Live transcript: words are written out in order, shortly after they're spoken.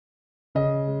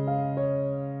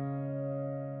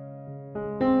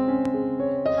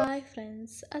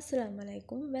friends,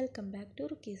 Assalamualaikum. Welcome back to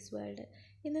Rukees world.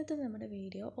 ഇന്നത്തെ നമ്മുടെ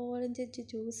video orange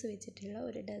juice വെച്ചിട്ടുള്ള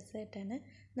ഒരു ഡെസേർട്ടാണ്.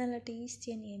 നല്ല ടേസ്റ്റി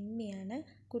ആൻഡ് യമ്മിയാണ്.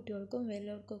 കുട്ടികൾക്കും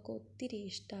വലിയവർക്കും ഒക്കെ ഒത്തിരി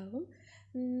ഇഷ്ടമാകും.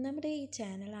 നമ്മുടെ ഈ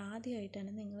ചാനൽ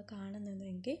ആദ്യമായിട്ടാണ് നിങ്ങൾ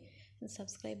കാണുന്നതെങ്കിൽ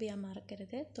സബ്സ്ക്രൈബ് ചെയ്യാൻ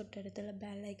മറക്കരുത്. തൊട്ടടുത്തുള്ള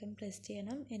ബെൽ ഐക്കൺ പ്രസ്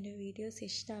ചെയ്യണം. എൻ്റെ വീഡിയോസ്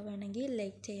ഇഷ്ടമാവുകയാണെങ്കിൽ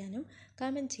ലൈക്ക് ചെയ്യാനും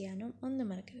കമൻറ്റ് ചെയ്യാനും ഒന്നും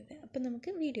മറക്കരുത്. അപ്പം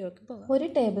നമുക്ക് വീഡിയോക്ക് പോകാം. 1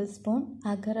 ടേബിൾ സ്പൂൺ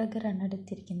അഗറാണ്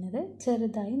എടുത്തിരിക്കുന്നത്.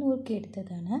 ചെറുതായി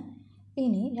നുറുക്കിയെടുത്തതാണ്.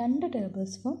 ഇനി 2 ടേബിൾ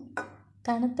സ്പൂൺ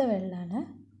തണുത്ത വെള്ളമാണ്.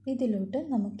 ഇതിലോട്ട്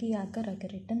നമുക്ക് ഈ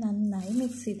അഗറിട്ട് നന്നായി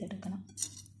മിക്സ് ചെയ്തെടുക്കണം.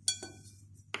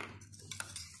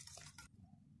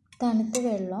 തണുത്ത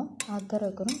വെള്ളവും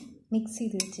അഗറും മിക്സ്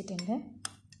ചെയ്ത് വെച്ചിട്ടുണ്ട്.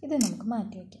 ഇത് നമുക്ക്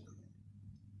മാറ്റി വയ്ക്കാം.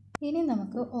 ഇനി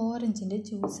നമുക്ക് ഓറഞ്ചിൻ്റെ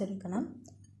ജ്യൂസ് എടുക്കണം.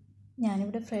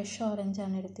 ഞാനിവിടെ ഫ്രഷ്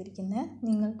ഓറഞ്ചാണ് എടുത്തിരിക്കുന്നത്.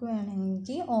 നിങ്ങൾക്ക്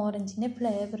വേണമെങ്കിൽ ഓറഞ്ചിൻ്റെ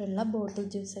ഫ്ലേവറുള്ള ബോട്ടിൽ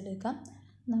ജ്യൂസ് എടുക്കാം.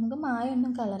 നമുക്ക്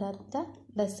മായൊന്നും കളറാത്ത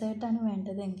ഡെസേർട്ടാണ്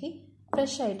വേണ്ടതെങ്കിൽ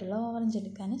ഫ്രഷ് ആയിട്ടുള്ള ഓറഞ്ച്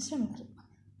എടുക്കാൻ ശ്രമിക്കും.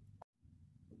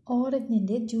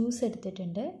 ഓറഞ്ചിൻ്റെ ജ്യൂസ്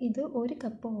എടുത്തിട്ടുണ്ട്. ഇത് 1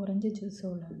 കപ്പ് ഓറഞ്ച്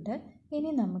ജ്യൂസുകളുണ്ട്.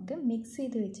 ഇനി നമുക്ക് മിക്സ്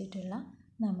ചെയ്ത് വെച്ചിട്ടുള്ള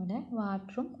നമ്മുടെ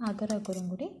വാട്ടറും അഗറും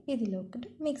കൂടി ഇതിലോട്ട്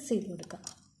മിക്സ് ചെയ്ത് കൊടുക്കാം.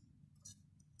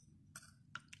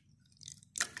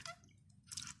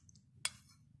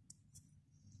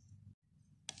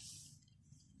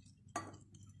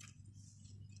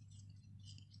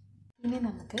 ഇനി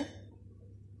നമുക്ക്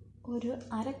ഒരു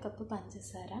 1/2 കപ്പ്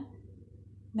പഞ്ചസാര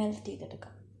മെൽറ്റ്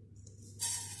ചെയ്തെടുക്കാം.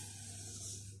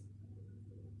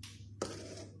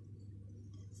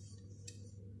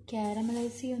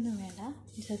 കാരമലൈസ് ചെയ്യൊന്നും വേണ്ട,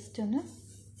 ജസ്റ്റ് ഒന്ന്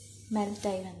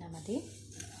മെൽറ്റായി വന്നാൽ മതി.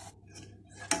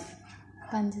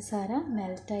 പഞ്ചസാര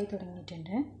മെൽറ്റായി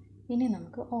തുടങ്ങിയിട്ടുണ്ട്. ഇനി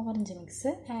നമുക്ക് ഓറഞ്ച്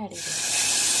മിക്സ് ആഡ് ചെയ്ത്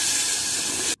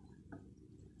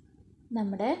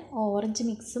നമ്മുടെ ഓറഞ്ച്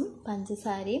മിക്സും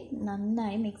പഞ്ചസാരയും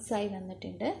നന്നായി മിക്സായി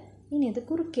വന്നിട്ടുണ്ട്. ഇനി ഇത്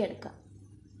കുറുക്കിയെടുക്കാം.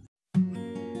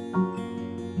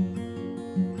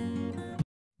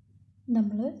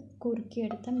 നമ്മൾ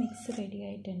കുറുക്കിയെടുത്ത മിക്സ് റെഡി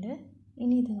ആയിട്ടുണ്ട്.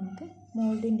 ഇനി ഇത് നമുക്ക്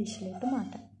മോൾഡിംഗ് ഡിഷിലോട്ട്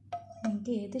മാറ്റാം.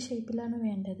 നിങ്ങൾക്ക് ഏത് ഷേപ്പിലാണ്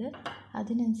വേണ്ടത്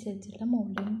അതിനനുസരിച്ചുള്ള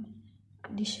മോൾഡിംഗ്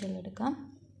ഡിഷുകളെടുക്കാം.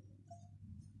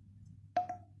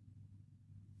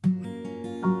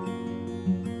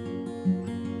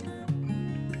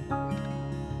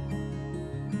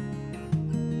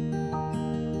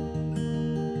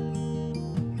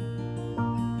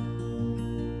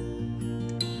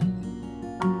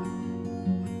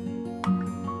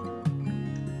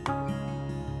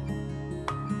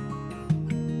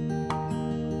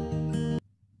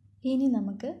 ഇനി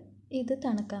നമുക്ക് ഇത്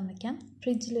തണുക്കാൻ വയ്ക്കാം.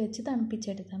 ഫ്രിഡ്ജിൽ വെച്ച്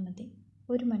തണുപ്പിച്ചെടുത്താൽ മതി.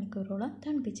 1 മണിക്കൂറോളം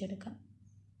തണുപ്പിച്ചെടുക്കാം.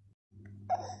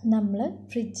 നമ്മൾ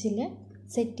ഫ്രിഡ്ജിൽ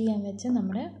സെറ്റ് ചെയ്യാൻ വെച്ച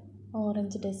നമ്മുടെ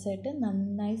ഓറഞ്ച് ഡെസേർട്ട്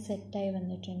നന്നായി സെറ്റായി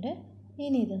വന്നിട്ടുണ്ട്.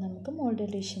 ഇനി ഇത് നമുക്ക്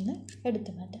മോൾഡ് ഡിഷിൽ നിന്ന്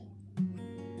എടുത്തു മാറ്റാം.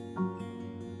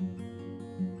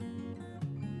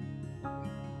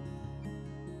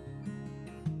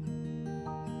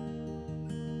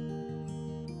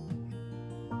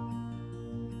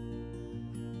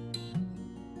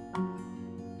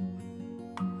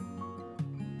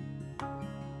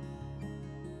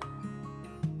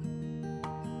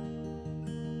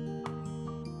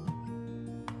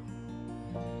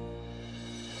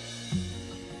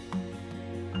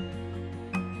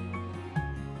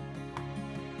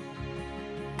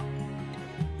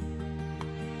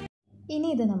 ഇനി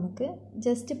ഇത് നമുക്ക്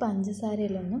ജസ്റ്റ്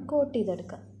പഞ്ചസാരയിലൊന്ന് കോട്ട്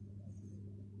ചെയ്തെടുക്കാം.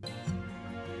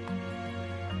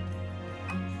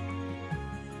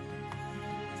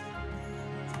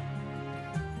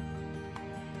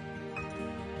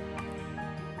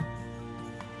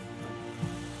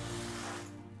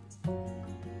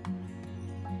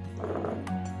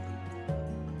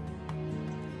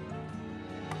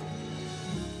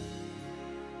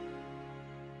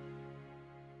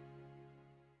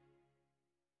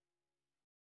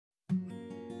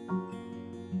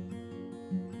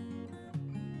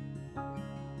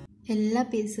 എല്ലാ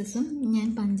പീസസും ഞാൻ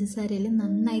പഞ്ചസാരയിൽ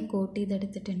നന്നായി കോട്ട്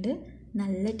ചെയ്തെടുത്തിട്ടുണ്ട്.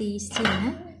 നല്ല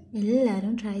ടേസ്റ്റിയാണ്.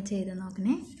 എല്ലാവരും ട്രൈ ചെയ്ത്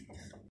നോക്കണേ.